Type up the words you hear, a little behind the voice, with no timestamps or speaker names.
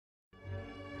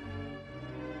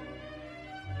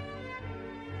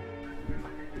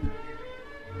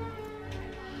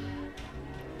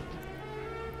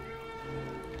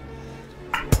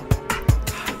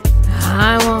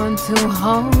to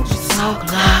hold you so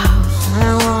close.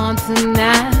 I want to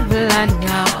never let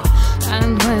go.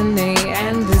 And when the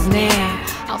end is near,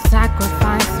 I'll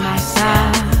sacrifice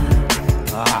myself.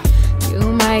 You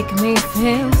make me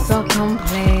feel so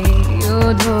complete.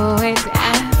 You do it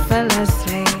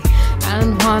effortlessly.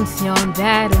 And once you're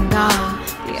dead and gone,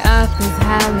 the earth is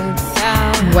hell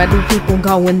itself. Where do people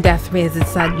go when death rears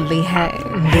its ugly head?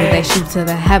 Do they shoot to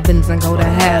the heavens and go to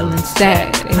hell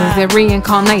instead? Is it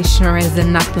reincarnation or is it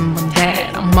nothing but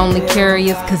dead? I'm only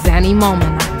curious cause any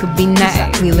moment I could be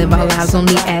next. We live our lives on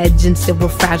the edge and still we're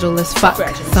fragile as fuck.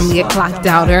 Some get clocked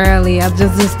out early,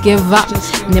 others just give up.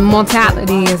 And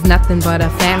immortality is nothing but a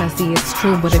fantasy, it's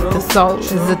true. But if the soul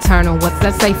is eternal, what's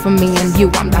that say for me and you?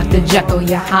 I'm Dr. Jekyll,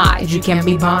 you're Hyde. You can't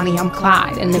be Bonnie, I'm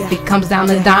Clyde. And if it comes down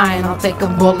to dying, I'll take a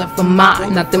bullet for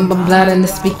mine. Nothing but blood in the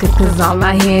speaker cause all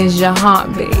I hear is your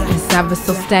heartbeat. It's ever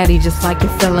so steady, just like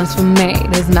your feelings for me.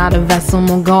 There's not a vessel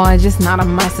more gorgeous, not a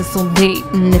mice that's so deep.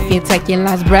 And if you take your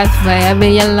last breath, forever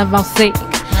your love I'll seek.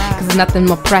 Cause nothing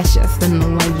more precious than the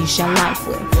one you share life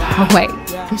with. Oh wait,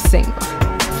 I'm single.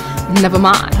 Never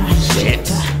mind. Shit.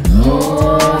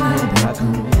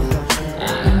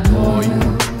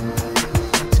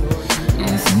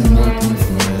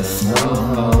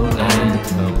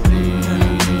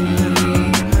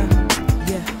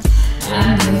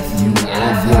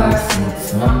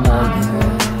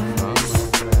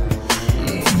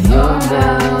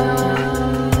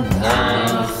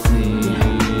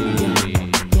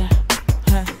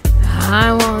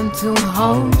 I want to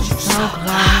hold you so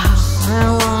close. I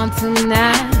want to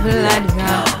never let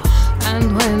go.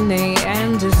 And when the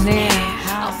end is near,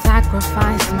 I'll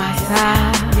sacrifice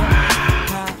myself.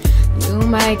 You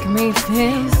make me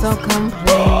feel so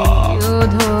complete. You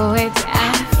do it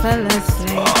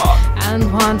effortlessly. And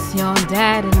once you're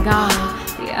dead and gone,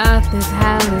 the earth is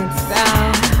hell itself.